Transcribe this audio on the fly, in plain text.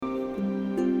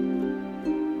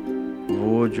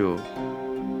वो जो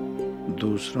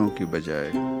दूसरों की बजाय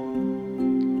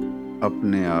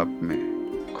अपने आप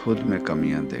में खुद में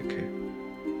कमियां देखे,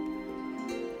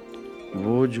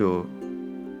 वो जो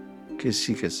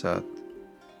किसी के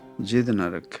साथ जिद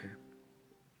न रखे,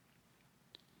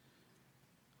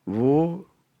 वो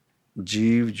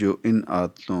जीव जो इन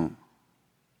आदतों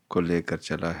को लेकर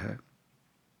चला है,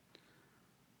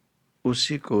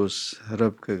 उसी को उस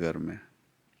रब के घर में,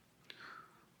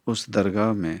 उस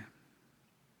दरगाह में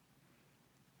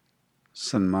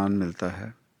सम्मान मिलता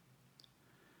है।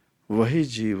 वही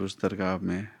जीव उस दरगाह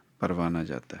में परवाना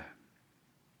जाता है।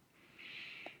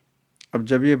 अब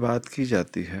जब ये बात की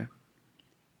जाती है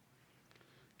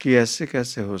कि ऐसे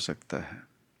कैसे हो सकता है,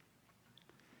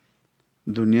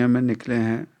 दुनिया में निकले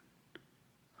हैं,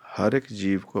 हर एक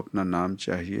जीव को अपना नाम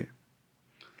चाहिए,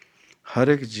 हर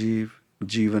एक जीव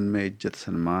जीवन में इज्जत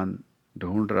सम्मान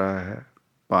ढूंढ रहा है,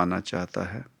 पाना चाहता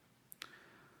है,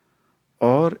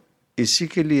 और इसी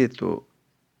के लिए तो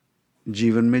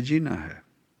जीवन में जीना है।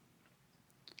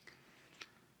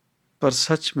 पर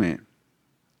सच में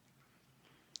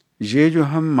ये जो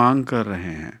हम मांग कर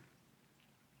रहे हैं,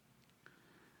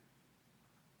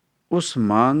 उस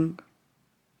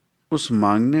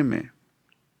मांगने में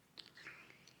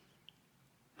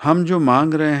हम जो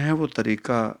मांग रहे हैं वो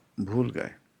तरीका भूल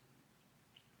गए।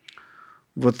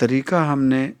 वो तरीका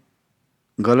हमने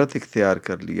गलत इख्तियार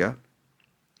कर लिया,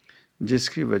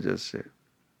 जिसकी वजह से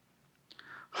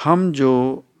हम जो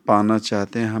पाना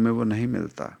चाहते हैं हमें वो नहीं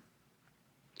मिलता,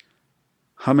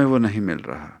 हमें वो नहीं मिल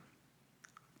रहा।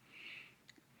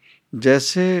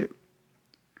 जैसे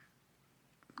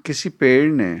किसी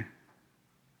पेड़ ने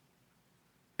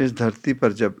इस धरती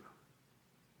पर जब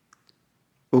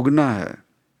उगना है,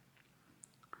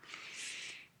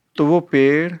 तो वो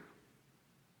पेड़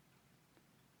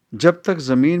जब तक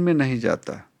जमीन में नहीं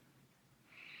जाता,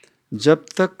 जब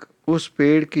तक उस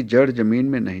पेड़ की जड़ जमीन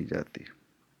में नहीं जाती,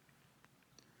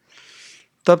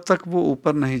 तब तक वो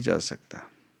ऊपर नहीं जा सकता।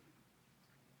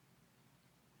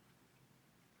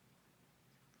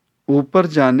 ऊपर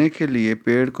जाने के लिए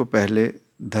पेड़ को पहले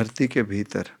धरती के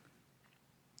भीतर,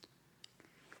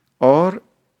 और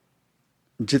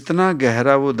जितना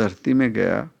गहरा वो धरती में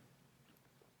गया,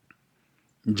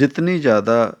 जितनी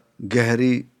ज़्यादा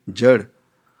गहरी जड़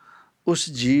उस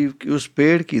जीव की, उस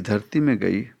पेड़ की धरती में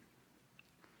गई,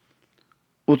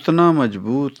 उतना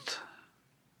मजबूत,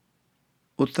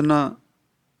 उतना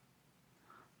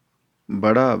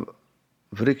बड़ा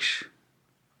वृक्ष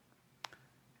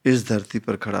इस धरती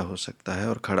पर खड़ा हो सकता है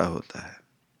और खड़ा होता है।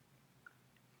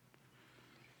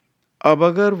 अब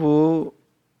अगर वो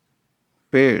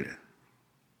पेड़,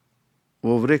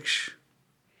 वो वृक्ष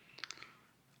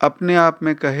अपने आप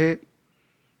में कहे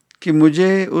कि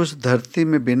मुझे उस धरती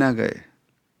में बिना गए,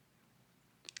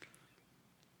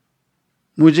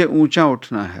 मुझे ऊंचा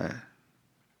उठना है,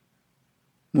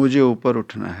 मुझे ऊपर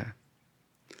उठना है,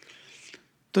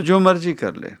 तो जो मर्जी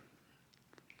कर ले।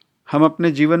 हम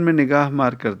अपने जीवन में निगाह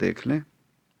मार कर देख लें,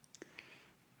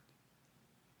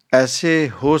 ऐसे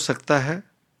हो सकता है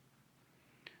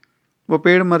वो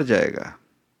पेड़ मर जाएगा।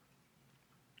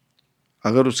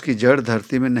 अगर उसकी जड़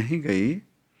धरती में नहीं गई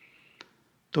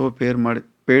तो वो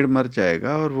पेड़ मर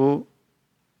जाएगा और वो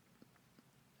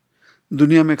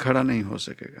दुनिया में खड़ा नहीं हो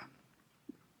सकेगा।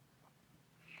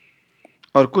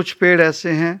 और कुछ पेड़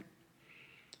ऐसे हैं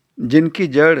जिनकी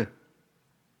जड़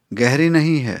गहरी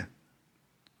नहीं है,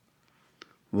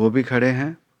 वो भी खड़े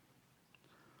हैं,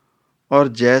 और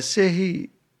जैसे ही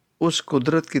उस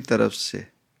कुदरत की तरफ से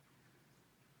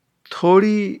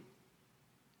थोड़ी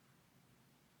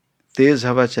तेज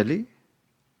हवा चली,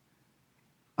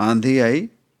 आंधी आई,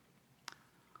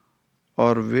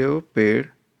 और वो पेड़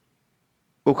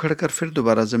उखड़कर फिर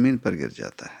दोबारा जमीन पर गिर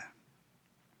जाता है।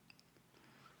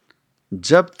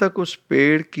 जब तक उस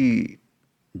पेड़ की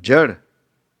जड़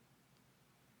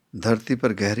धरती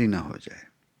पर गहरी ना हो जाए,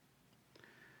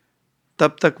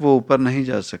 तब तक वो ऊपर नहीं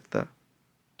जा सकता,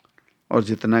 और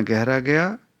जितना गहरा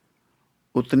गया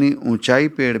उतनी ऊंचाई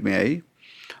पेड़ में आई,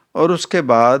 और उसके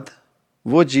बाद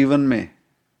वो जीवन में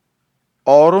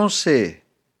औरों से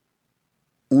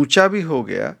ऊंचा भी हो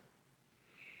गया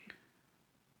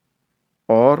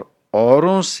और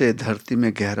औरों से धरती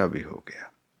में गहरा भी हो गया।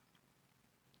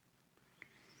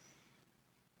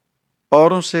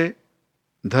 औरों से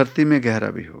धरती में गहरा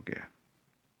भी हो गया,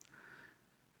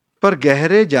 पर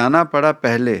गहरे जाना पड़ा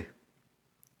पहले,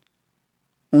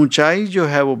 ऊंचाई जो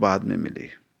है वो बाद में मिली।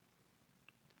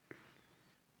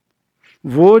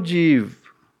 वो जीव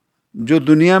जो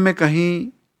दुनिया में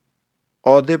कहीं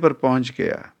ओहदे पर पहुंच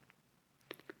गया,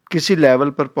 किसी लेवल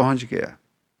पर पहुंच गया,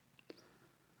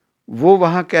 वो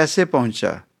वहां कैसे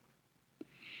पहुंचा?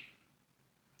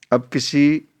 अब किसी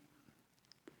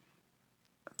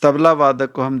तबला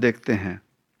वादक को हम देखते हैं,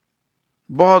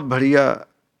 बहुत बढ़िया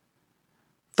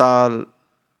ताल,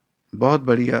 बहुत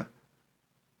बढ़िया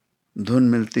धुन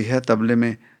मिलती है तबले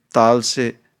में, ताल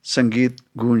से संगीत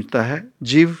गूंजता है,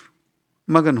 जीव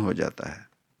मगन हो जाता है।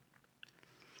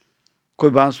 कोई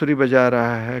बांसुरी बजा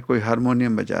रहा है, कोई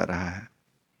हारमोनियम बजा रहा है।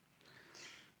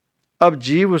 अब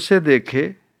जीव उसे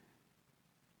देखे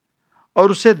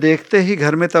और उसे देखते ही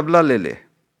घर में तबला ले ले,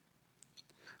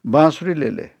 बांसुरी ले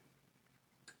ले,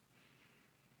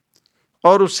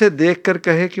 और उसे देखकर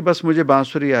कहे कि बस मुझे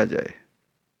बांसुरी आ जाए।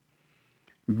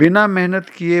 बिना मेहनत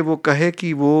किए वो कहे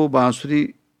कि वो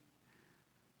बांसुरी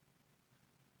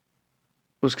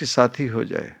उसकी साथी हो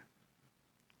जाए,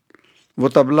 वो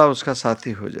तबला उसका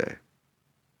साथी हो जाए।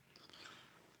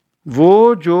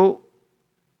 वो जो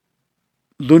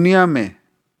दुनिया में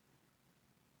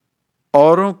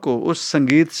औरों को उस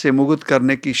संगीत से मुग्ध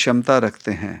करने की क्षमता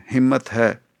रखते हैं, हिम्मत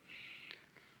है,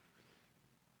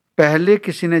 पहले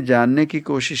किसी ने जानने की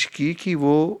कोशिश की कि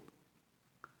वो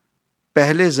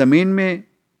पहले जमीन में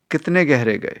कितने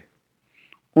गहरे गए,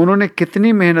 उन्होंने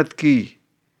कितनी मेहनत की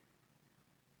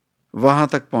वहां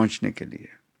तक पहुंचने के लिए,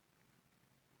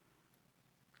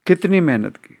 कितनी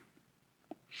मेहनत की।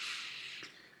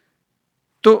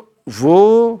 तो वो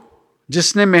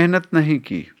जिसने मेहनत नहीं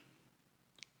की,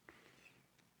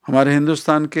 हमारे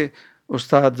हिंदुस्तान के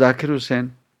उस्ताद जाकिर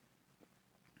हुसैन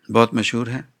बहुत मशहूर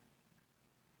हैं,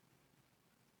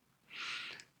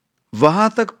 वहां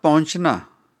तक पहुंचना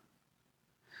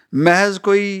महज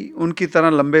कोई उनकी तरह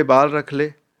लंबे बाल रख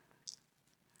ले,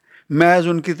 महज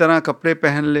उनकी तरह कपड़े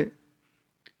पहन ले,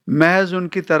 महज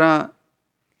उनकी तरह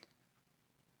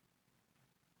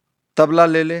तबला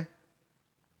ले ले,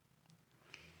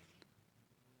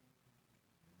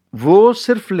 वो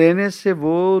सिर्फ लेने से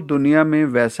वो दुनिया में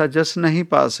वैसा जस नहीं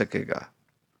पा सकेगा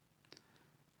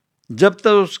जब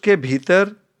तक उसके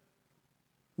भीतर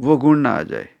वो गुण ना आ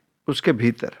जाए। उसके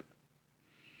भीतर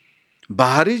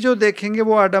बाहरी जो देखेंगे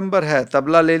वो आडंबर है,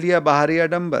 तबला ले लिया, बाहरी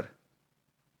आडंबर,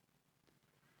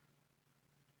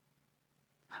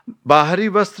 बाहरी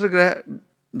वस्त्र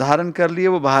धारण कर लिए,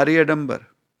 वो बाहरी आडंबर,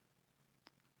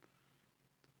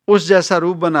 उस जैसा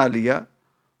रूप बना लिया,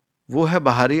 वो है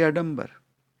बाहरी आडंबर।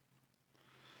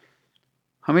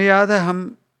 हमें याद है, हम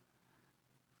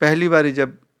पहली बारी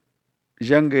जब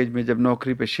यंग एज में जब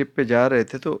नौकरी पे शिप पे जा रहे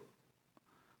थे, तो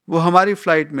वो हमारी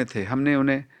फ्लाइट में थे, हमने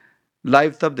उन्हें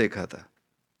लाइव तब देखा था।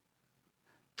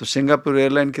 तो सिंगापुर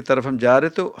एयरलाइन की तरफ हम जा रहे,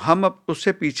 तो हम अब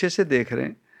उससे पीछे से देख रहे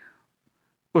हैं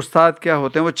उस्ताद क्या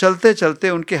होते हैं। वो चलते चलते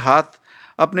उनके हाथ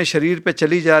अपने शरीर पे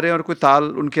चली जा रहे हैं और कोई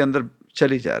ताल उनके अंदर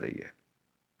चली जा रही है।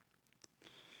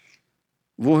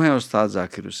 वो हैं उस्ताद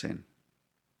जाकिर हुसैन,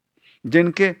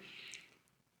 जिनके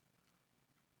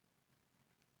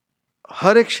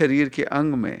हर एक शरीर के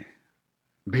अंग में,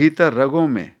 भीतर रगों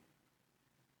में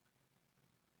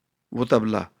वो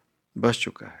तबला बस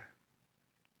चुका है।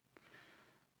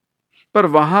 पर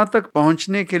वहां तक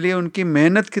पहुंचने के लिए उनकी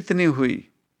मेहनत कितनी हुई,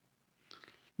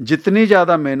 जितनी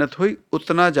ज्यादा मेहनत हुई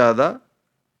उतना ज्यादा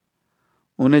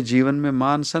उन्हें जीवन में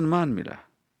मान सम्मान मिला,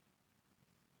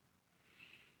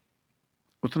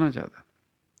 उतना ज्यादा।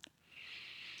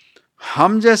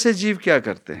 हम जैसे जीव क्या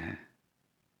करते हैं,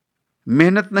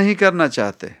 मेहनत नहीं करना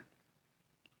चाहते,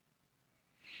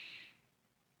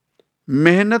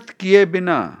 मेहनत किए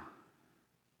बिना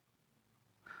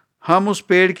हम उस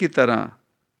पेड़ की तरह,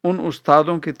 उन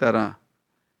उस्तादों की तरह,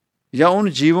 या उन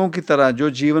जीवों की तरह जो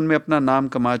जीवन में अपना नाम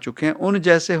कमा चुके हैं, उन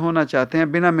जैसे होना चाहते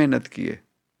हैं बिना मेहनत किए,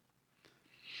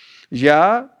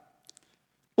 या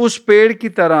उस पेड़ की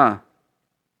तरह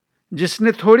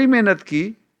जिसने थोड़ी मेहनत की,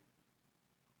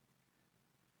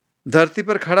 धरती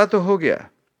पर खड़ा तो हो गया,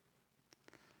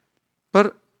 पर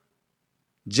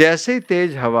जैसे ही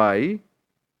तेज हवा आई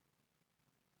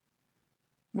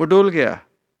वो डोल गया,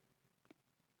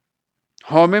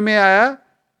 हौमे में आया,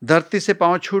 धरती से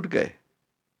पांव छूट गए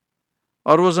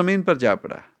और वो जमीन पर जा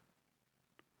पड़ा।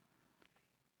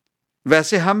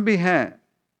 वैसे हम भी हैं,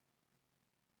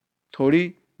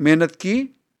 थोड़ी मेहनत की,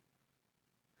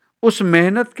 उस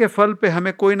मेहनत के फल पे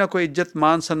हमें कोई ना कोई इज्जत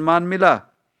मान सम्मान मिला,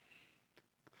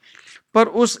 पर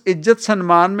उस इज्जत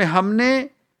सम्मान में हमने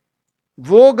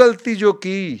वो गलती जो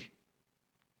की,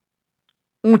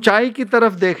 ऊंचाई की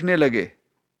तरफ देखने लगे,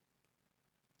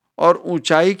 और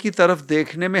ऊंचाई की तरफ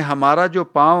देखने में हमारा जो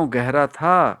पांव गहरा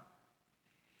था,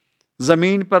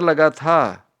 जमीन पर लगा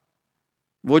था,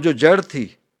 वो जो जड़ थी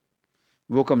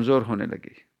वो कमजोर होने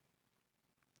लगी,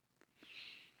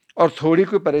 और थोड़ी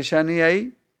कोई परेशानी आई,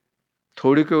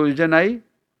 थोड़ी कोई उलझन आई,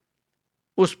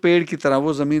 उस पेड़ की तरह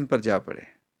वो जमीन पर जा पड़े,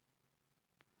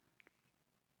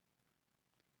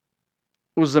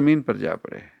 उस जमीन पर जा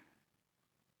पड़े।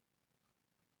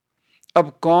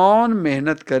 अब कौन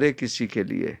मेहनत करे किसी के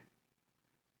लिए?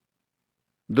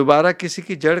 दोबारा किसी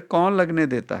की जड़ कौन लगने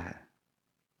देता है?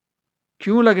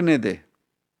 क्यों लगने दे?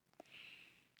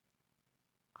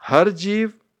 हर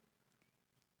जीव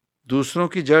दूसरों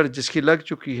की जड़ जिसकी लग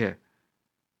चुकी है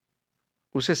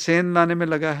उसे सेंध लाने में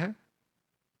लगा है,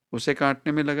 उसे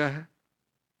काटने में लगा है।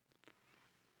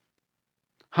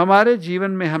 हमारे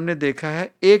जीवन में हमने देखा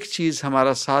है एक चीज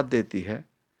हमारा साथ देती है,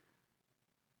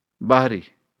 बाहरी,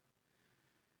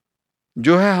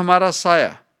 जो है हमारा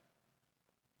साया।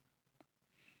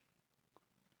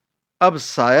 अब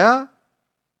साया,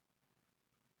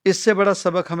 इससे बड़ा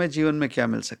सबक हमें जीवन में क्या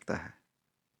मिल सकता है?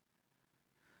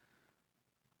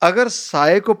 अगर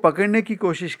साये को पकड़ने की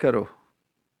कोशिश करो,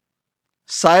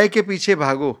 साये के पीछे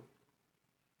भागो,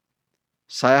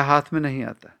 साया हाथ में नहीं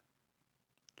आता।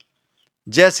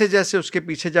 जैसे जैसे उसके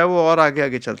पीछे जाओ वो और आगे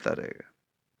आगे चलता रहेगा।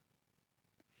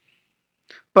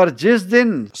 पर जिस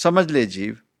दिन समझ ले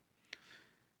जीव,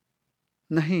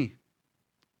 नहीं,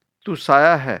 तू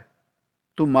साया है,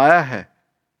 तू माया है,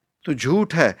 तू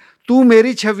झूठ है, तू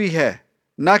मेरी छवि है,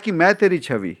 ना कि मैं तेरी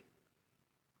छवि।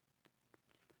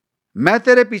 मैं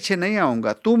तेरे पीछे नहीं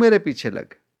आऊंगा, तू मेरे पीछे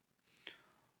लग।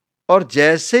 और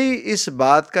जैसे ही इस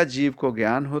बात का जीव को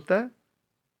ज्ञान होता है,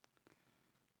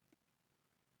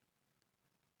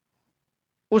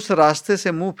 उस रास्ते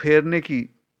से मुंह फेरने की,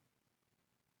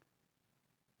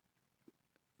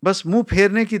 बस मुंह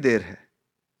फेरने की देर है।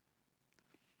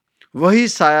 वही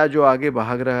साया जो आगे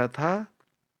भाग रहा था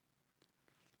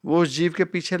वो उस जीव के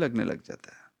पीछे लगने लग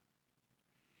जाता है।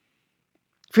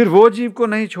 फिर वो जीव को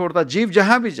नहीं छोड़ता, जीव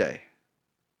जहां भी जाए।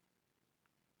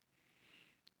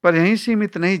 पर यहीं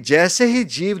सीमित नहीं, जैसे ही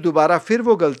जीव दोबारा फिर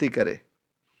वो गलती करे,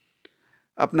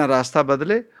 अपना रास्ता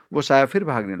बदले, वो साया फिर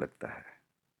भागने लगता है।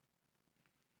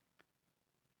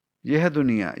 यह है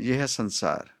दुनिया, यह है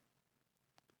संसार।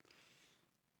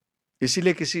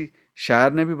 इसीलिए किसी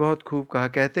शायर ने भी बहुत खूब कहा,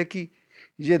 कहते कि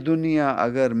ये दुनिया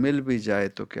अगर मिल भी जाए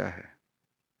तो क्या है,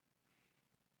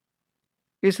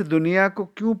 इस दुनिया को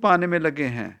क्यों पाने में लगे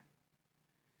हैं,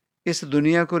 इस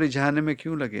दुनिया को रिझाने में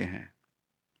क्यों लगे हैं?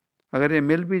 अगर ये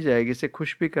मिल भी जाएगी, इसे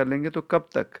खुश भी कर लेंगे तो कब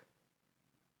तक?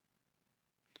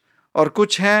 और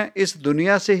कुछ हैं इस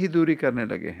दुनिया से ही दूरी करने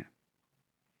लगे हैं,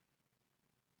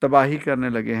 तबाही करने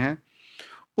लगे हैं।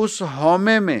 उस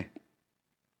हौमे में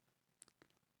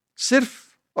सिर्फ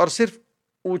और सिर्फ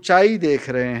ऊंचाई देख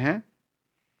रहे हैं,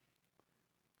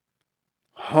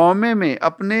 हौमे में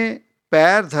अपने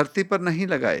पैर धरती पर नहीं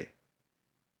लगाए,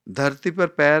 धरती पर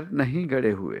पैर नहीं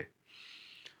गड़े हुए,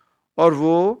 और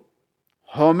वो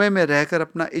हौमे में रहकर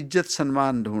अपना इज्जत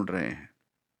सम्मान ढूंढ रहे हैं,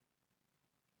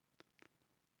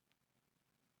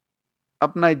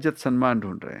 अपना इज्जत सम्मान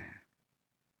ढूंढ रहे हैं।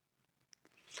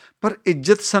 पर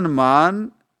इज्जत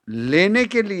सम्मान लेने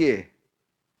के लिए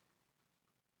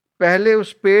पहले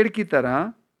उस पेड़ की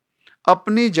तरह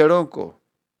अपनी जड़ों को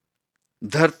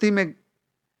धरती में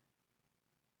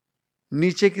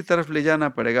नीचे की तरफ ले जाना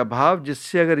पड़ेगा। भाव,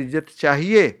 जिससे अगर इज्जत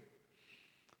चाहिए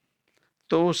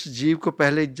तो उस जीव को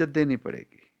पहले इज्जत देनी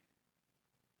पड़ेगी।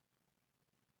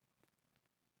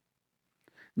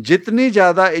 जितनी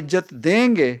ज्यादा इज्जत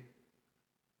देंगे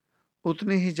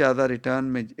उतनी ही ज्यादा रिटर्न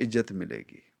में इज्जत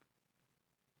मिलेगी।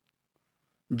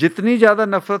 जितनी ज्यादा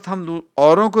नफरत हम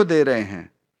औरों को दे रहे हैं,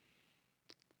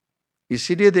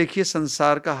 इसीलिए देखिए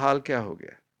संसार का हाल क्या हो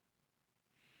गया।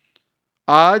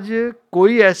 आज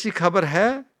कोई ऐसी खबर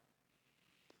है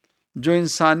जो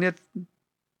इंसानियत,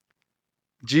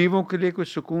 जीवों के लिए कोई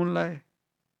सुकून लाए?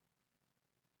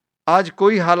 आज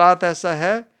कोई हालात ऐसा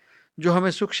है जो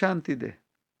हमें सुख शांति दे?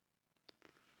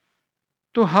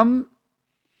 तो हम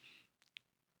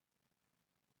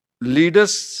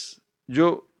लीडर्स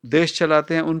जो देश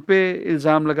चलाते हैं उन पे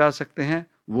इल्जाम लगा सकते हैं,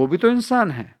 वो भी तो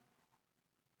इंसान हैं।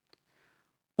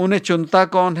 उन्हें चुनता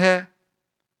कौन है,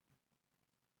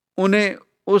 उन्हें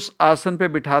उस आसन पे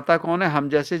बिठाता कौन है? हम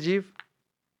जैसे जीव।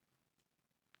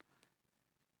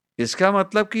 इसका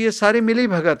मतलब कि ये सारी मिली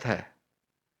भगत है,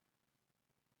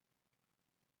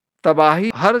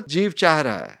 तबाही हर जीव चाह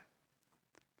रहा है।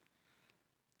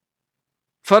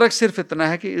 फर्क सिर्फ इतना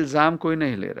है कि इल्जाम कोई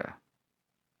नहीं ले रहा।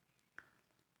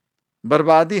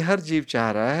 बर्बादी हर जीव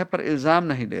चाह रहा है पर इल्जाम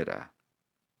नहीं ले रहा।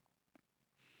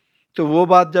 तो वो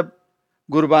बात जब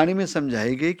गुरबानी में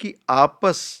समझाई गई कि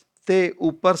आपस ते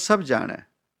ऊपर सब जाने,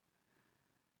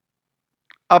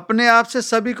 अपने आप से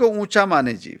सभी को ऊंचा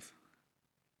माने जीव,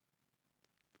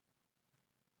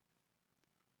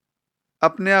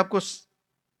 अपने आप को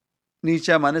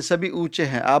नीचा माने, सभी ऊंचे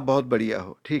हैं, आप बहुत बढ़िया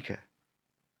हो, ठीक है,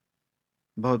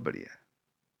 बहुत बढ़िया।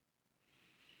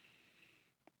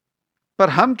 पर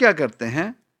हम क्या करते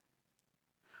हैं,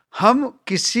 हम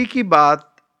किसी की बात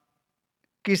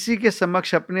किसी के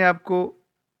समक्ष अपने आप को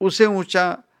उसे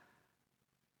ऊंचा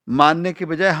मानने के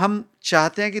बजाय हम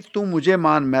चाहते हैं कि तू मुझे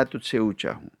मान, मैं तुझसे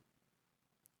ऊंचा हूं,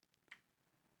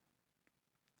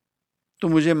 तू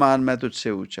मुझे मान, मैं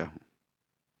तुझसे ऊंचा हूं।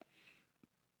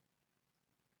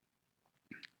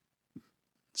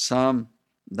 साम,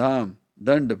 दाम,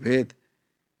 दंड, भेद,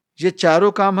 ये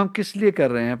चारों काम हम किस लिए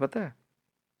कर रहे हैं पता है?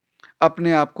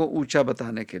 अपने आप को ऊंचा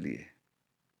बताने के लिए,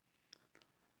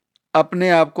 अपने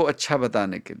आप को अच्छा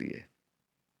बताने के लिए।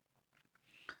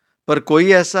 पर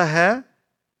कोई ऐसा है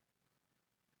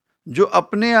जो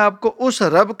अपने आप को उस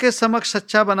रब के समक्ष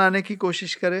सच्चा बनाने की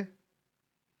कोशिश करे?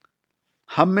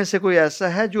 हम में से कोई ऐसा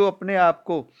है जो अपने आप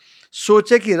को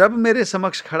सोचे कि रब मेरे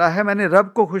समक्ष खड़ा है, मैंने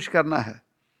रब को खुश करना है?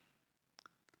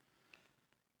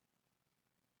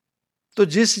 तो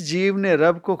जिस जीव ने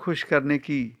रब को खुश करने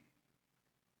की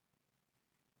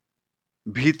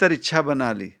भीतर इच्छा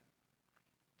बना ली,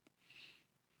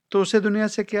 तो उसे दुनिया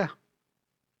से क्या?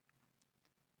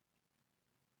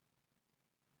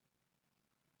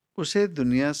 उसे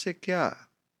दुनिया से क्या?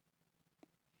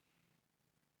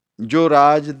 जो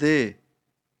राज दे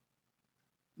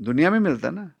दुनिया में मिलता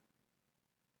ना,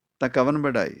 ता कवन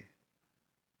बढ़ाई,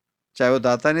 चाहे वो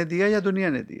दाता ने दिया या दुनिया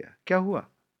ने दिया, क्या हुआ?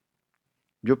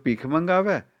 जो पीख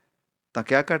मंगावे ता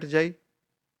क्या कट जाई,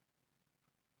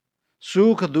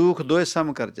 सुख दुख दोए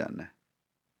सम कर जाना।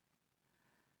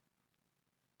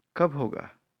 कब होगा?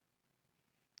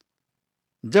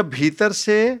 जब भीतर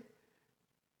से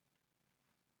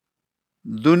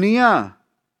दुनिया,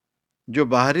 जो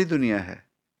बाहरी दुनिया है,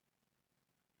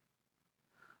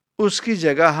 उसकी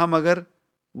जगह हम अगर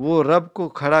वो रब को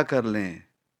खड़ा कर लें,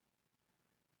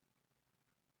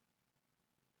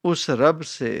 उस रब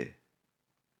से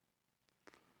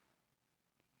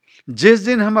जिस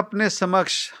दिन हम अपने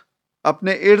समक्ष,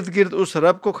 अपने इर्द गिर्द उस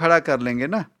रब को खड़ा कर लेंगे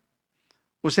ना,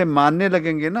 उसे मानने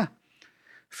लगेंगे ना,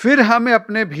 फिर हमें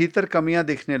अपने भीतर कमियां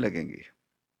दिखने लगेंगी।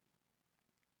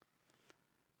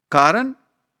 कारण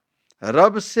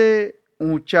रब से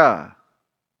ऊंचा,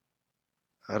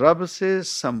 रब से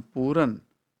संपूर्ण,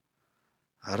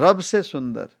 रब से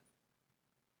सुंदर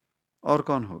और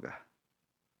कौन होगा?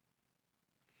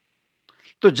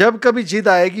 तो जब कभी जिद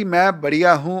आएगी मैं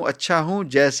बढ़िया हूं, अच्छा हूं,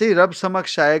 जैसे ही रब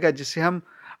समक्ष आएगा जिसे हम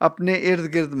अपने इर्द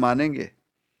गिर्द मानेंगे,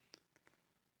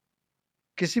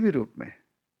 किसी भी रूप में,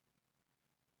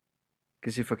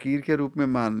 किसी फकीर के रूप में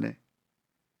मान लें,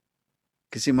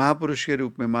 किसी महापुरुष के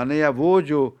रूप में माने, या वो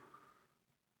जो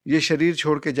ये शरीर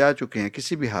छोड़ के जा चुके हैं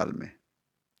किसी भी हाल में,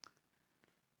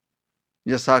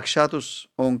 या साक्षात उस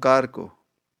ओंकार को,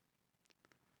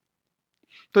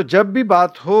 तो जब भी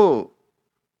बात हो,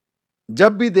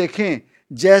 जब भी देखें,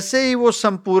 जैसे ही वो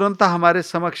संपूर्णता हमारे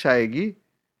समक्ष आएगी,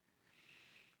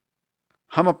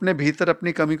 हम अपने भीतर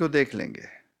अपनी कमी को देख लेंगे।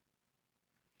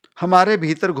 हमारे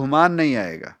भीतर घुमान नहीं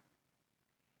आएगा।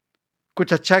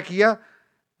 कुछ अच्छा किया,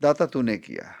 दाता तूने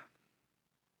किया,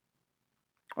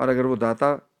 और अगर वो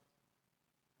दाता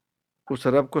उस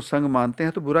रब को संग मानते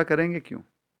हैं तो बुरा करेंगे क्यों?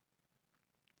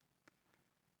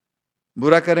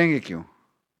 बुरा करेंगे क्यों?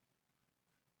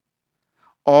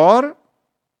 और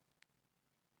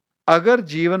अगर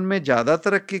जीवन में ज्यादा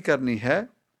तरक्की करनी है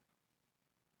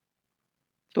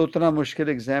तो उतना मुश्किल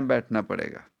एग्जाम बैठना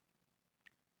पड़ेगा,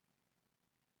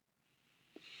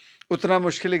 उतना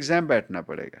मुश्किल एग्जाम बैठना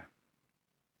पड़ेगा।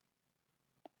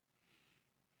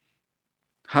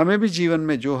 हमें भी जीवन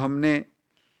में जो हमने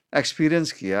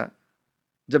एक्सपीरियंस किया,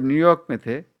 जब न्यूयॉर्क में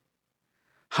थे,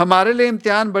 हमारे लिए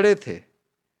इम्तिहान बड़े थे।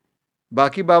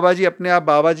 बाकी बाबा जी अपने आप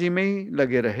बाबा जी में ही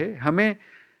लगे रहे, हमें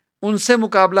उनसे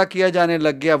मुकाबला किया जाने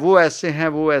लग गया, वो ऐसे हैं,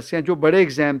 वो ऐसे हैं, जो बड़े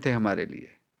एग्जाम थे हमारे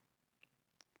लिए।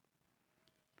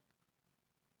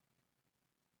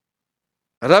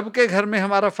 रब के घर में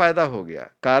हमारा फायदा हो गया,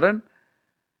 कारण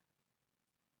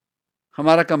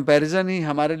हमारा कंपैरिजन ही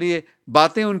हमारे लिए,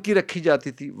 बातें उनकी रखी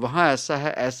जाती थी, वहां ऐसा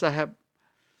है, ऐसा है,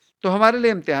 तो हमारे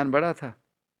लिए इम्तिहान बड़ा था।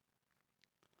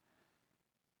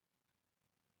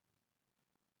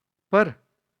 पर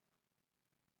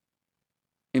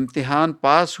इम्तिहान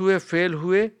पास हुए, फेल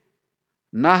हुए,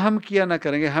 ना हम किया ना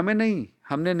करेंगे, हमें नहीं,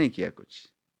 हमने नहीं किया कुछ।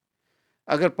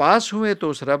 अगर पास हुए तो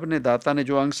उस रब ने, दाता ने,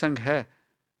 जो अंग संग है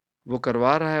वो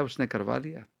करवा रहा है, उसने करवा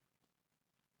लिया।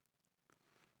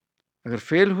 अगर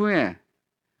फेल हुए हैं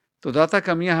तो दाता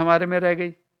कमियां हमारे में रह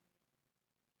गई,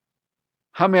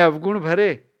 हमें अवगुण भरे,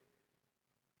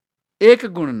 एक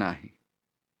गुण ना ही,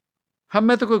 हम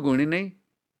में तो कोई गुण ही नहीं,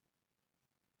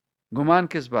 गुमान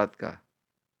किस बात का?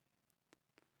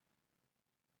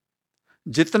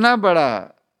 जितना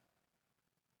बड़ा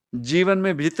जीवन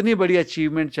में जितनी बड़ी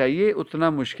अचीवमेंट चाहिए उतना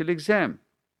मुश्किल एग्जाम।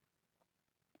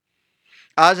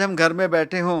 आज हम घर में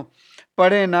बैठे हों,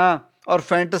 पढ़े ना, और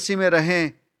फैंटेसी में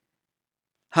रहें।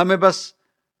 हमें बस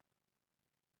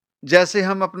जैसे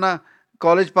हम अपना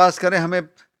कॉलेज पास करें, हमें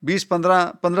 20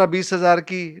 $20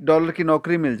 की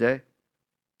नौकरी मिल जाए,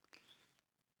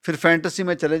 फिर फैंटेसी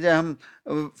में चले जाए,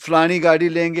 हम फलानी गाड़ी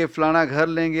लेंगे, फलाना घर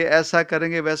लेंगे, ऐसा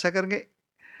करेंगे, वैसा करेंगे।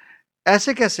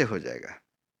 ऐसे कैसे हो जाएगा?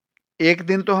 एक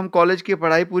दिन तो हम कॉलेज की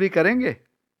पढ़ाई पूरी करेंगे,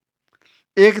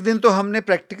 एक दिन तो हमने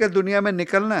प्रैक्टिकल दुनिया में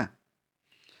निकलना है।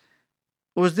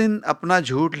 उस दिन अपना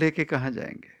झूठ लेके कहां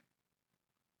जाएंगे?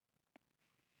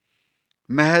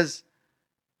 महज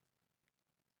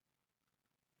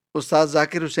उस्ताद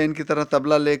जाकिर हुसैन की तरह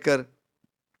तबला लेकर,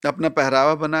 अपना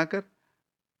पहरावा बनाकर,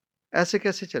 ऐसे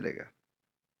कैसे चलेगा?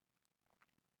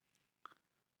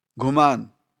 घुमान,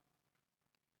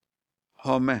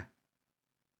 हौमे,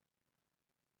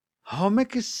 हौमे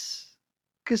किस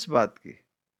किस बात की?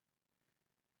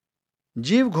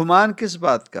 जीव घुमान किस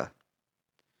बात का?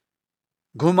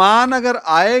 घुमान अगर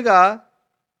आएगा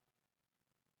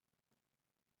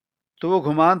तो वो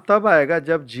घुमान तब आएगा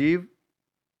जब जीव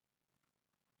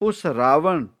उस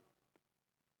रावण,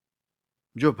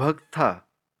 जो भक्त था,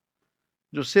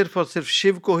 जो सिर्फ और सिर्फ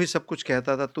शिव को ही सब कुछ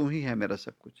कहता था, तू ही है मेरा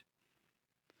सब कुछ,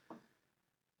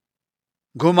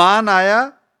 घुमान आया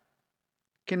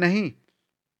कि नहीं,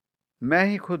 मैं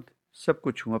ही खुद सब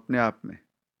कुछ हूं अपने आप में,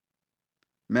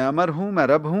 मैं अमर हूं, मैं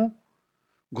रब हूं।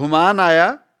 घुमान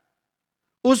आया,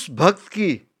 उस भक्त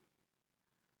की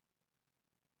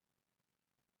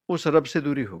उस रब से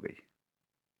दूरी हो गई।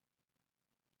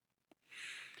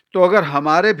 तो अगर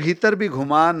हमारे भीतर भी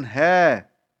घुमान है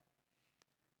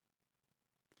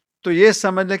तो यह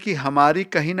समझ लें कि हमारी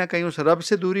कहीं ना कहीं उस रब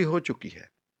से दूरी हो चुकी है।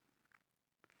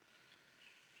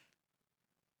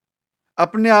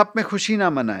 अपने आप में खुशी ना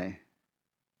मनाएं,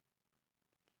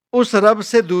 उस रब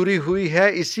से दूरी हुई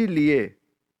है, इसीलिए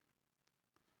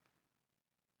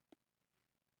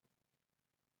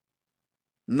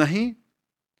नहीं।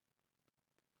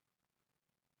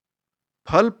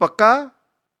 फल पका,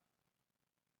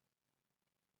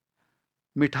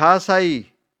 मिठास आई,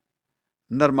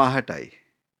 नरमाहट आई।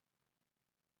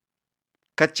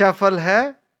 कच्चा फल है,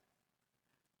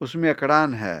 उसमें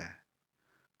अकड़ान है,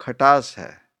 खटास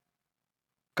है,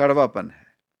 कड़वापन है।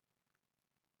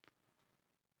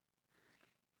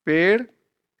 पेड़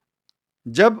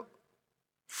जब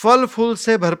फल फूल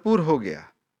से भरपूर हो गया,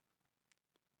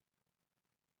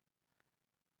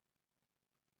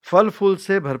 फल फूल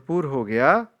से भरपूर हो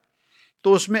गया,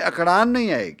 तो उसमें अकड़ान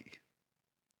नहीं आएगी,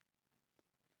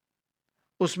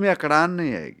 उसमें अकड़ान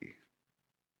नहीं आएगी,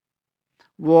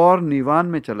 वो और नीवान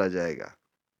में चला जाएगा,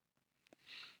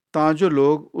 ताजो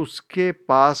लोग उसके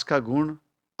पास का गुण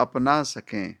अपना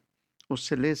सकें,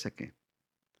 उससे ले सकें।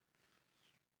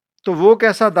 तो वो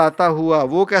कैसा दाता हुआ,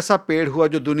 वो कैसा पेड़ हुआ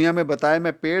जो दुनिया में बताए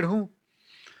मैं पेड़ हूं,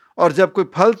 और जब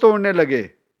कोई फल तोड़ने लगे,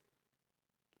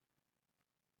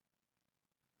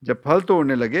 जब फल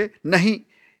तोड़ने लगे, नहीं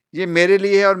ये मेरे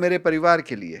लिए है और मेरे परिवार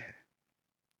के लिए है।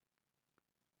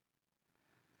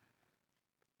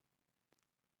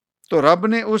 तो रब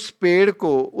ने उस पेड़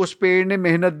को, उस पेड़ ने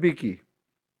मेहनत भी की,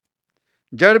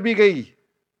 जड़ भी गई,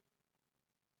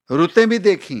 रुतें भी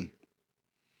देखी,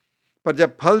 पर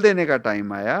जब फल देने का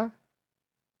टाइम आया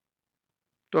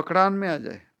तो अकड़ान में आ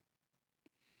जाए।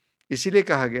 इसीलिए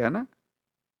कहा गया ना,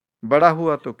 बड़ा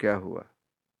हुआ तो क्या हुआ,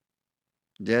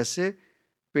 जैसे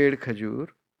पेड़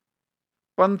खजूर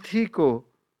पंथी को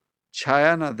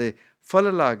छाया ना दे,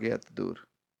 फल ला गया तो दूर।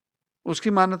 उसकी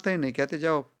मान्यता ही नहीं, कहते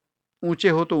जाओ ऊंचे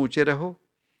हो तो ऊंचे रहो।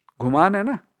 घुमान है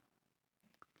ना।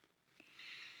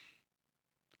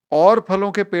 और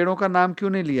फलों के पेड़ों का नाम क्यों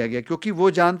नहीं लिया गया? क्योंकि वो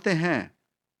जानते हैं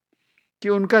कि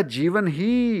उनका जीवन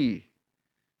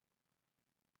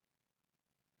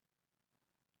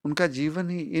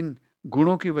ही इन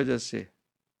गुणों की वजह से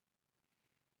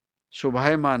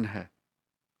शोभायमान है।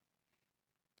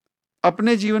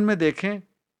 अपने जीवन में देखें,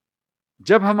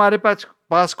 जब हमारे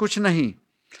पास कुछ नहीं,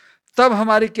 तब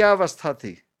हमारी क्या अवस्था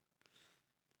थी।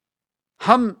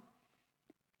 हम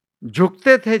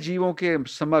झुकते थे जीवों के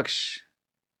समक्ष,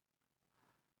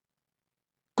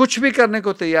 कुछ भी करने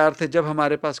को तैयार थे जब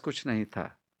हमारे पास कुछ नहीं था।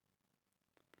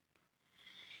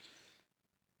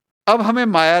 अब हमें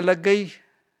माया लग गई,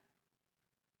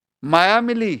 माया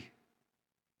मिली,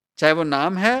 चाहे वो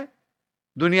नाम है,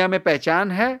 दुनिया में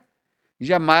पहचान है,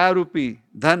 या माया रूपी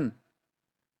धन।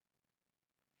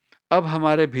 अब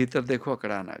हमारे भीतर देखो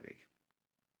अकड़ान आ गई।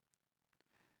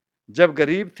 जब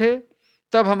गरीब थे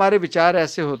तब हमारे विचार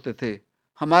ऐसे होते थे,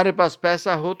 हमारे पास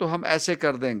पैसा हो तो हम ऐसे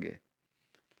कर देंगे,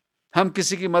 हम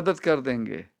किसी की मदद कर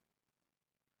देंगे,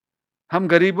 हम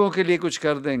गरीबों के लिए कुछ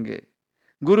कर देंगे,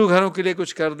 गुरु घरों के लिए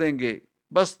कुछ कर देंगे,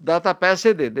 बस दाता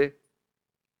पैसे दे दे।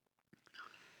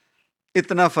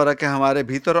 इतना फर्क है हमारे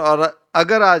भीतर। और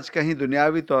अगर आज कहीं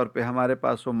दुनियावी तौर पे हमारे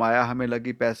पास वो माया हमें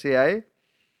लगी, पैसे आए,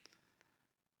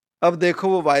 अब देखो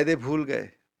वो वायदे भूल गए,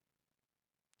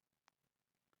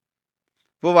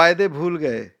 वो वायदे भूल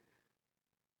गए।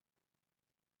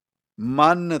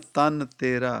 मन तन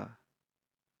तेरा,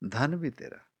 धन भी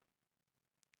तेरा।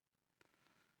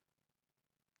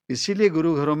 इसीलिए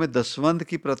गुरु घरों में दसवंध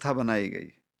की प्रथा बनाई गई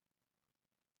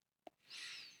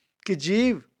कि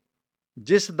जीव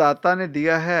जिस दाता ने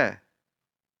दिया है,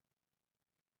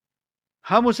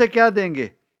 हम उसे क्या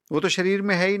देंगे, वो तो शरीर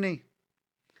में है ही नहीं,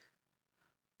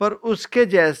 पर उसके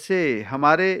जैसे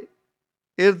हमारे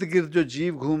इर्द गिर्द जो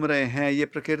जीव घूम रहे हैं, ये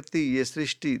प्रकृति, ये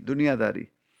सृष्टि, दुनियादारी,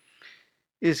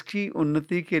 इसकी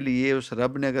उन्नति के लिए उस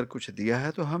रब ने अगर कुछ दिया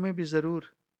है तो हमें भी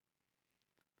जरूर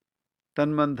तन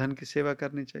मन धन की सेवा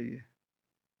करनी चाहिए।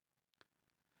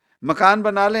 मकान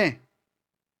बना लें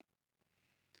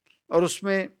और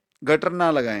उसमें गटर ना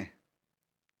लगाएं,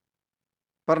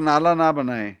 पर नाला ना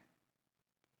बनाएं,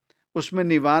 उसमें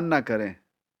निवान ना करें,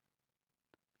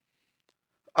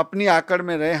 अपनी आकड़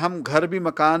में रहे। हम घर भी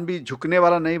मकान भी झुकने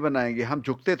वाला नहीं बनाएंगे, हम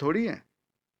झुकते थोड़ी हैं।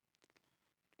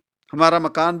 हमारा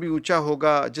मकान भी ऊंचा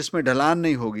होगा जिसमें ढलान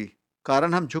नहीं होगी,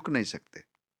 कारण हम झुक नहीं सकते।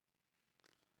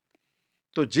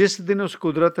 तो जिस दिन उस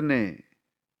कुदरत ने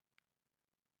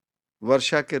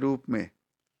वर्षा के रूप में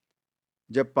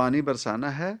जब पानी बरसाना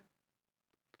है,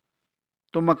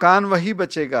 तो मकान वही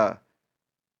बचेगा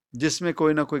जिसमें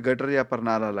कोई ना कोई गटर या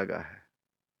परनाला लगा है।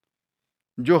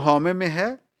 जो हौमे में है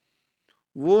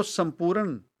वो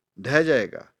संपूर्ण ढह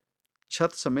जाएगा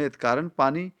छत समेत, कारण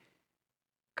पानी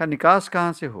का निकास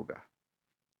कहां से होगा,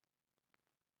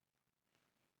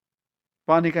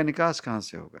 पानी का निकास कहां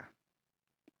से होगा।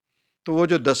 तो वो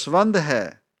जो दसवंध है,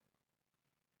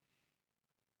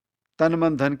 तन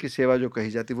मन धन की सेवा जो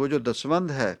कही जाती, वो जो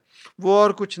दसवंध है वो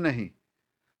और कुछ नहीं,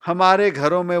 हमारे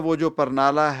घरों में वो जो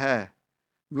परनाला है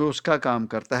वो उसका काम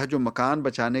करता है, जो मकान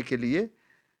बचाने के लिए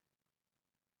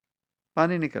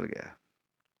पानी निकल गया।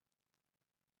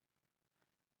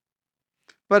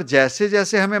 पर जैसे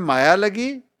जैसे हमें माया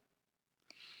लगी,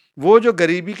 वो जो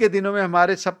गरीबी के दिनों में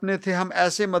हमारे सपने थे, हम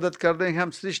ऐसे मदद कर देंगे, हम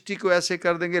सृष्टि को ऐसे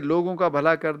कर देंगे, लोगों का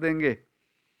भला कर देंगे,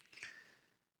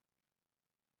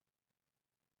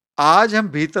 आज हम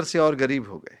भीतर से और गरीब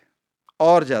हो गए,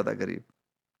 और ज्यादा गरीब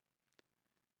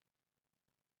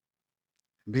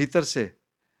भीतर से।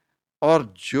 और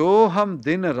जो हम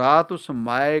दिन रात उस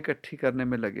माया इकट्ठी करने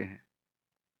में लगे हैं,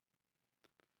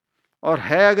 और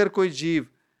है अगर कोई जीव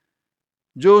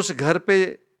जो उस घर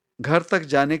पे, घर तक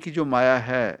जाने की जो माया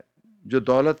है, जो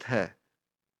दौलत है,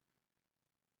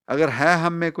 अगर है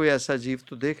हम में कोई ऐसा जीव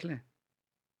तो देख लें।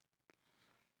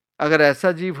 अगर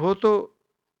ऐसा जीव हो तो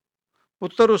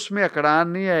पुत्र उसमें अकड़ान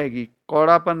नहीं आएगी,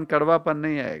 कौड़ापन कड़वापन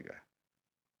नहीं आएगा,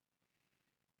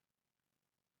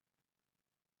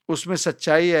 उसमें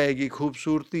सच्चाई आएगी,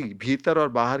 खूबसूरती, भीतर और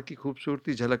बाहर की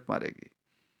खूबसूरती झलक मारेगी।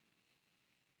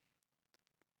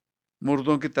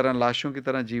 मुर्दों की तरह, लाशों की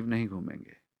तरह जीव नहीं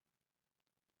घूमेंगे।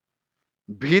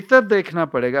 भीतर देखना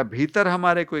पड़ेगा, भीतर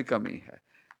हमारे कोई कमी है,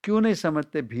 क्यों नहीं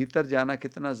समझते भीतर जाना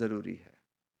कितना जरूरी है।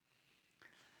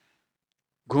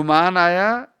 घुमान आया,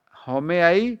 हौमे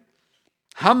आई,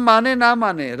 हम माने ना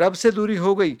माने, रब से दूरी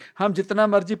हो गई, हम जितना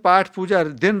मर्जी पाठ पूजा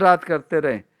दिन रात करते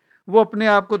रहे, वो अपने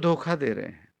आप को धोखा दे रहे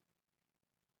हैं,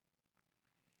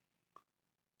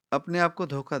 अपने आप को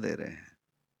धोखा दे रहे हैं।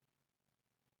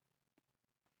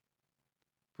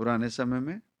 पुराने समय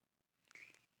में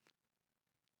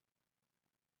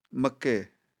मक्के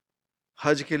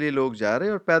हज के लिए लोग जा रहे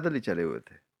और पैदल ही चले हुए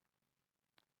थे,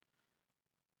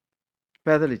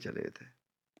 पैदल ही चले थे।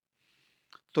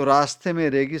 तो रास्ते में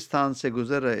रेगिस्तान से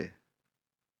गुजर रहे,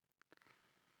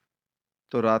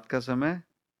 तो रात का समय,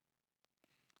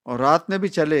 और रात में भी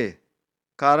चले,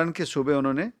 कारण कि सुबह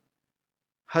उन्होंने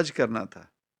हज करना था।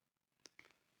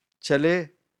 चले,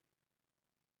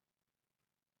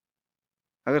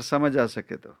 अगर समझ आ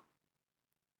सके तो,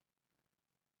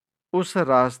 उस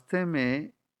रास्ते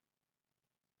में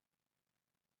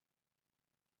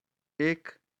एक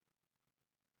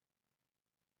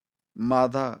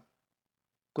मादा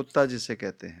कुत्ता जिसे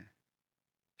कहते हैं,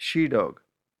 शी डॉग,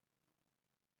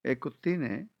 एक कुत्ती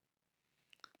ने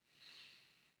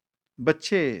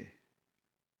बच्चे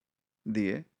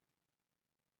दिए,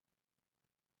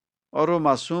 और वो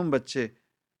मासूम बच्चे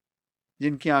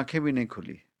जिनकी आंखें भी नहीं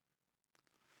खुली,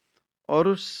 और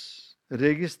उस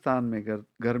रेगिस्तान में,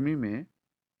 गर्मी में,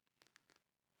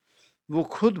 वो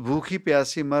खुद भूखी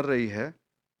प्यासी मर रही है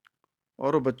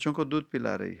और वो बच्चों को दूध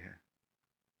पिला रही है।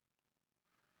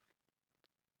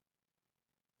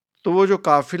 तो वो जो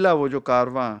काफिला, वो जो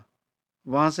कारवां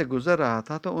वहां से गुजर रहा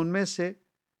था, तो उनमें से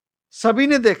सभी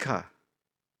ने देखा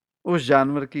उस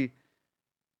जानवर की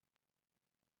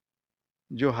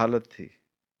जो हालत थी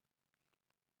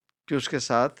कि उसके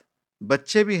साथ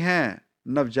बच्चे भी हैं,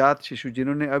 नवजात शिशु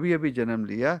जिन्होंने अभी अभी जन्म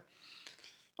लिया,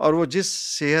 और वो जिस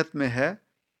सेहत में है,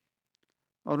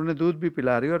 और उन्हें दूध भी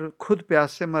पिला रही है और खुद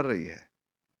प्यास से मर रही है।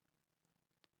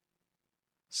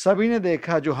 सभी ने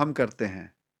देखा जो हम करते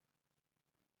हैं,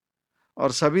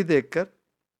 और सभी देखकर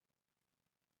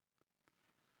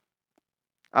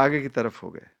आगे की तरफ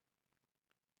हो गए,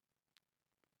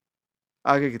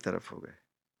 आगे की तरफ हो गए।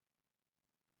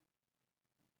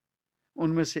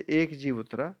 उनमें से एक जीव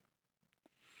उतरा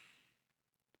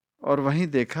और वहीं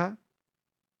देखा,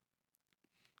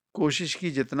 कोशिश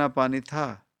की, जितना पानी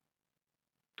था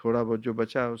थोड़ा बहुत जो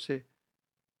बचा उसे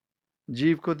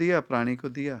जीव को दिया, प्राणी को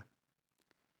दिया,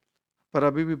 पर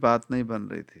अभी भी बात नहीं बन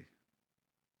रही थी।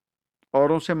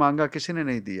 औरों से मांगा, किसी ने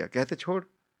नहीं दिया। कहते छोड़,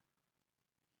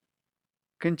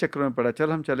 किन चक्रों में पड़ा,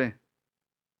 चल हम चलें,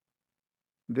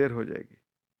 देर हो जाएगी,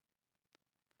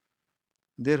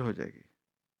 देर हो जाएगी।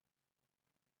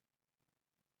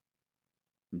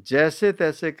 जैसे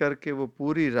तैसे करके वो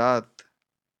पूरी रात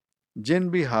जिन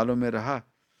भी हालों में रहा,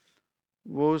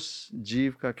 वो उस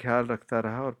जीव का ख्याल रखता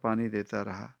रहा और पानी देता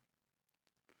रहा,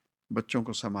 बच्चों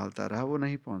को संभालता रहा। वो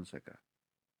नहीं पहुंच सका।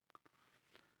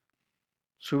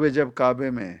 सुबह जब काबे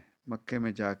में, मक्के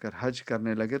में जाकर हज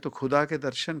करने लगे तो खुदा के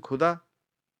दर्शन, खुदा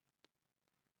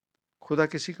खुदा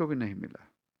किसी को भी नहीं मिला।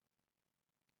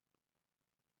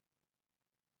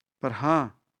 पर हां,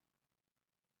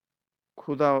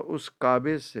 खुदा उस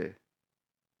काबे से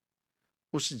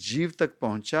उस जीव तक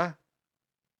पहुंचा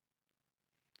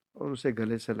और उसे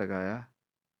गले से लगाया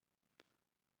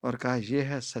और कहा, यह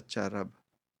है सच्चा रब।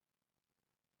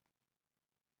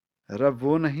 रब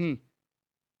वो नहीं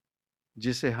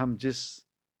जिसे हम जिस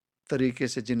तरीके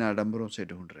से, जिन आडंबरों से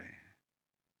ढूंढ रहे हैं।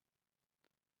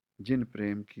 जिन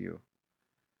प्रेम कियो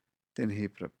तिन ही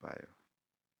प्रभ पायो।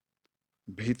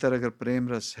 भीतर अगर प्रेम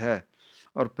रस है,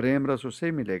 और प्रेम रस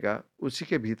उसे मिलेगा, उसी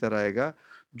के भीतर आएगा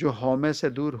जो हौमे से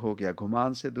दूर हो गया,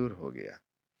 घुमान से दूर हो गया।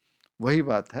 वही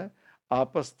बात है,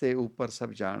 आपस ते ऊपर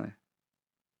सब जाने,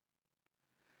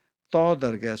 तो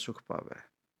दर गया सुख पावे।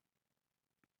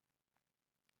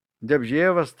 जब ये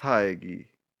अवस्था आएगी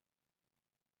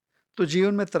तो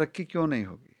जीवन में तरक्की क्यों नहीं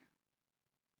होगी?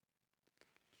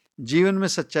 जीवन में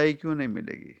सच्चाई क्यों नहीं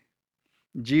मिलेगी?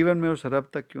 जीवन में उस रब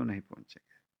तक क्यों नहीं पहुंचेंगे?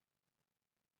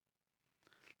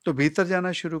 तो भीतर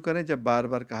जाना शुरू करें। जब बार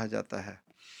बार कहा जाता है,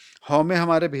 हौमे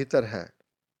हमारे भीतर है,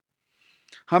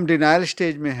 हम डिनायल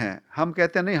स्टेज में हैं, हम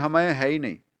कहते हैं नहीं, हमें है ही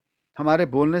नहीं। हमारे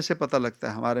बोलने से पता लगता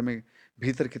है हमारे में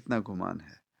भीतर कितना गुमान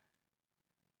है।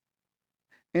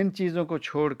 इन चीजों को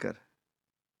छोड़कर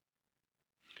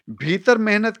भीतर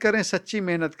मेहनत करें, सच्ची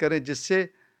मेहनत करें,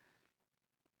 जिससे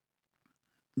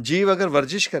जीव अगर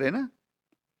वर्जिश करे ना,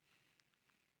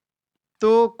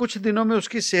 तो कुछ दिनों में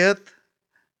उसकी सेहत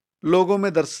लोगों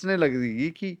में दर्शने लगेगी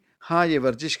कि हाँ, ये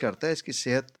वर्जिश करता है, इसकी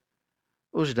सेहत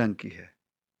उस ढंग की है।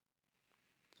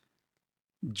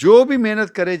 जो भी मेहनत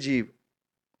करे जीव,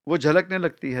 वो झलकने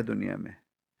लगती है दुनिया में।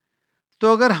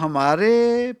 तो अगर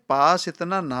हमारे पास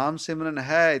इतना नाम सिमरन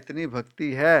है, इतनी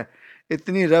भक्ति है,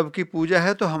 इतनी रब की पूजा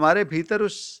है, तो हमारे भीतर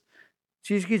उस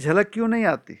चीज की झलक क्यों नहीं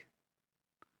आती?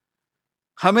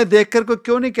 हमें देखकर कोई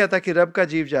क्यों नहीं कहता कि रब का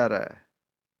जीव जा रहा है?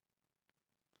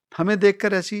 हमें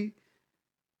देखकर ऐसी,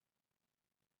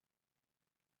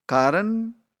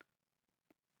 कारण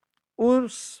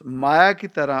उस माया की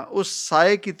तरह, उस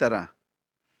साये की तरह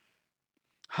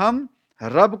हम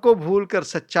रब को भूलकर,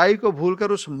 सच्चाई को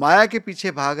भूलकर उस माया के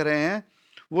पीछे भाग रहे हैं।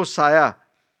 वो साया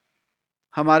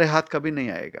हमारे हाथ कभी नहीं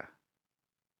आएगा,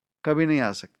 कभी नहीं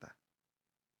आ सकता।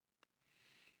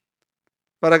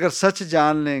 पर अगर सच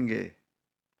जान लेंगे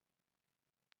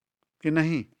कि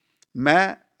नहीं,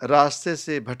 मैं रास्ते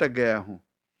से भटक गया हूं,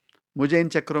 मुझे इन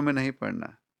चक्रों में नहीं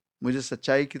पड़ना, मुझे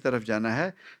सच्चाई की तरफ जाना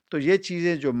है, तो ये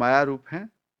चीजें जो माया रूप हैं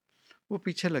वो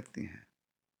पीछे लगती हैं।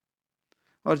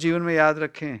 और जीवन में याद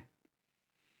रखें,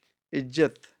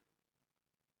 इज्जत,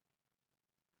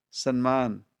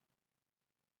 सम्मान,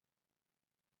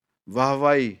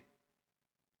 वाहवाही,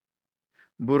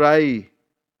 बुराई,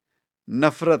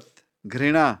 नफरत,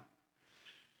 घृणा,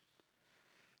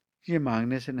 ये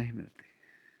मांगने से नहीं मिलती,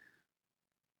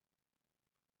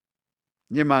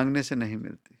 ये मांगने से नहीं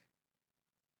मिलती।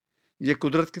 ये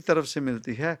कुदरत की तरफ से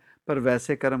मिलती है, पर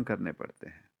वैसे कर्म करने पड़ते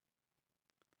हैं।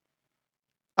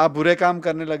 आप बुरे काम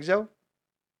करने लग जाओ,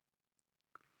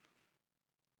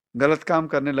 गलत काम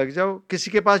करने लग जाओ,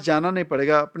 किसी के पास जाना नहीं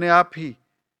पड़ेगा, अपने आप ही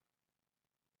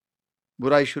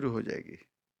बुराई शुरू हो जाएगी।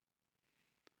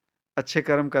 अच्छे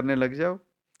कर्म करने लग जाओ,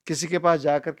 किसी के पास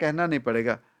जाकर कहना नहीं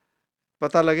पड़ेगा,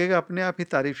 पता लगेगा, अपने आप ही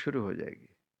तारीफ शुरू हो जाएगी।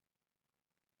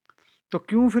 तो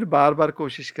क्यों फिर बार बार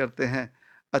कोशिश करते हैं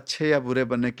अच्छे या बुरे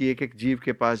बनने की, एक एक जीव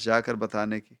के पास जाकर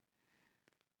बताने की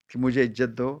कि मुझे इज्जत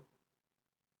दो,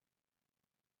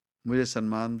 मुझे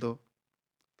सम्मान दो,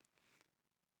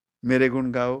 मेरे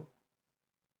गुण गाओ,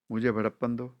 मुझे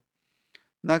बड़प्पन दो।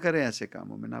 ना करें, ऐसे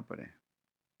कामों में ना पड़ें,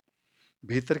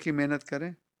 भीतर की मेहनत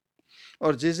करें।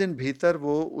 और जिस दिन भीतर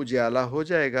वो उजाला हो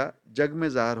जाएगा, जग में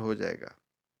ज़ाहिर हो जाएगा।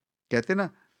 कहते ना,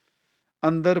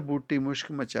 अंदर बूटी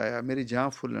मुश्क मचाया, मेरी जान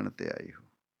फूलन ते आई हो।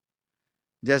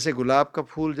 जैसे गुलाब का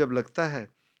फूल जब लगता है,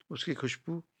 उसकी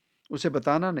खुशबू उसे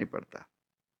बताना नहीं पड़ता।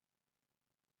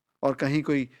 और कहीं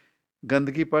कोई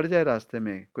गंदगी पड़ जाए, रास्ते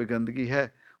में कोई गंदगी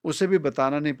है, उसे भी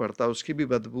बताना नहीं पड़ता, उसकी भी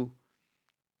बदबू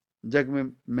जग में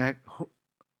महक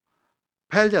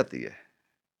फैल जाती है।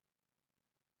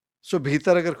 सो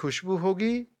भीतर अगर खुशबू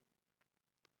होगी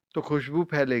तो खुशबू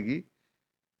फैलेगी,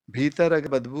 भीतर अगर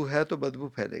बदबू है तो बदबू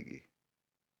फैलेगी।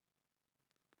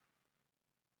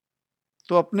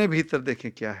 तो अपने भीतर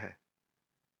देखें क्या है,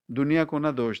 दुनिया को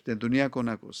ना दोष दें, दुनिया को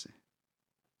ना कोसें,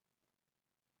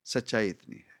 सच्चाई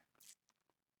इतनी है।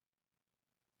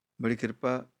 बड़ी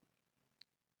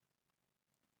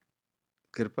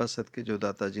ਕਿਰਪਾ ਸਦਕੇ ਜੋ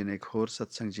ਦਾਤਾ ਜੀ ਨੇ ਇੱਕ ਹੋਰ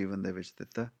ਸਤਸੰਗ ਜੀਵਨ ਦੇ ਵਿੱਚ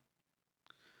ਦਿੱਤਾ,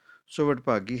 ਸੋ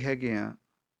ਵਡਭਾਗੀ ਹੈਗੇ ਆ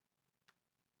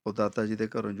ਉਹ ਦਾਤਾ ਜੀ ਦੇ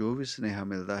ਘਰੋਂ ਜੋ ਵੀ ਸੁਨੇਹਾ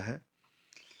ਮਿਲਦਾ ਹੈ,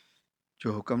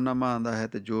 ਜੋ ਹੁਕਮਨਾਮਾ ਆਉਂਦਾ ਹੈ,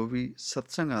 ਤੇ ਜੋ ਵੀ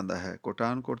ਸਤਸੰਗ ਆਉਂਦਾ ਹੈ,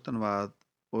 ਕੋਟਾਨ ਕੋਟ ਧੰਨਵਾਦ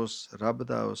ਉਸ ਰੱਬ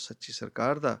ਦਾ, ਉਸ ਸੱਚੀ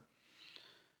ਸਰਕਾਰ ਦਾ,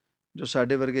 ਜੋ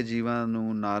ਸਾਡੇ ਵਰਗੇ ਜੀਵਾਂ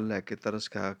ਨੂੰ ਨਾਲ ਲੈ ਕੇ ਤਰਸ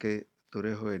ਖਾ ਕੇ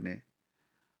ਤੁਰੇ ਹੋਏ ਨੇ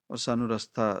ਔਰ ਸਾਨੂੰ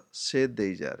ਰਸਤਾ ਸੇਧ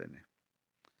ਦੇਈ ਜਾ ਰਹੇ ਨੇ।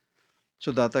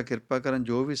 ਸੋ ਦਾਤਾ ਕਿਰਪਾ ਕਰਨ,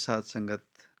 ਜੋ ਵੀ ਸਾਧ ਸੰਗਤ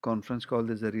ਕਾਨਫਰੰਸ ਕਾਲ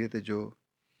ਦੇ ਜ਼ਰੀਏ ਤੇ ਜੋ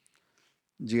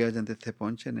ਜੀ ਅਜਨ ਇੱਥੇ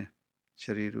ਪਹੁੰਚੇ ਨੇ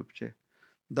ਸਰੀਰ ਰੂਪ 'ਚ,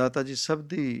 ਦਾਤਾ ਜੀ ਸਭ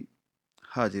ਦੀ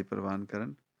ਹਾਜ਼ਰੀ ਪ੍ਰਵਾਨ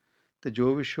ਕਰਨ, ਤੇ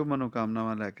ਜੋ ਵੀ ਸ਼ੁਭ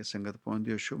ਮਨੋਕਾਮਨਾਵਾਂ ਲੈ ਕੇ ਸੰਗਤ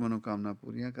ਪਹੁੰਚਦੀ, ਉਹ ਸ਼ੁਭ ਮਨੋਕਾਮਨਾ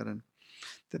ਪੂਰੀਆਂ ਕਰਨ।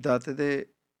 ਤੇ ਦਾਤੇ ਦੇ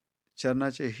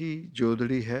ਚਰਨਾਂ 'ਚ ਇਹੀ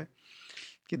ਜੋਦੜੀ ਹੈ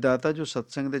ਕਿ ਦਾਤਾ ਜੋ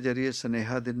ਸਤਸੰਗ ਦੇ ਜ਼ਰੀਏ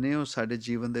ਸੁਨੇਹਾ ਦਿੰਦੇ, ਉਹ ਸਾਡੇ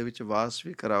ਜੀਵਨ ਦੇ ਵਿੱਚ ਵਾਸ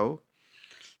ਵੀ ਕਰਾਓ,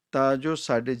 ਤਾਂ ਜੋ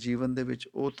ਸਾਡੇ ਜੀਵਨ ਦੇ ਵਿੱਚ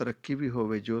ਉਹ ਤਰੱਕੀ ਵੀ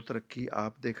ਹੋਵੇ ਜੋ ਤਰੱਕੀ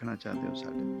ਆਪ ਦੇਖਣਾ ਚਾਹੁੰਦੇ ਹੋ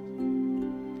ਸਾਡੇ।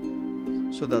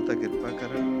 ਸੋ ਦਾਤਾ ਕਿਰਪਾ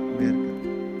ਕਰਨ, ਮਿਹਰ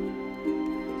ਕਰਨ।